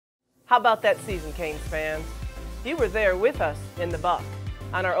How about that season, Canes fans? You were there with us in the Buck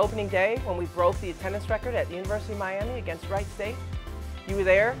on our opening day when we broke the attendance record at the University of Miami against Wright State. You were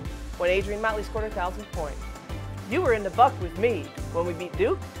there when Adrian Motley scored 1,000 points. You were in the Buck with me when we beat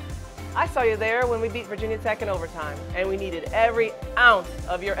Duke. I saw you there when we beat Virginia Tech in overtime, and we needed every ounce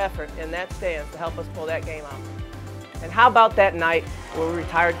of your effort in that stands to help us pull that game out. And how about that night where we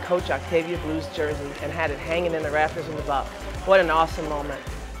retired Coach Octavia Blue's jersey and had it hanging in the rafters in the Buck? What an awesome moment.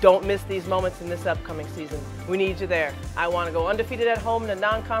 Don't miss these moments in this upcoming season. We need you there. I want to go undefeated at home in the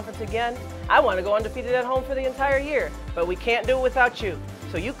non-conference again. I want to go undefeated at home for the entire year, but we can't do it without you.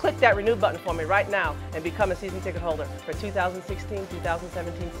 So you click that renew button for me right now and become a season ticket holder for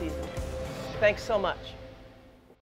 2016-2017 season. Thanks so much.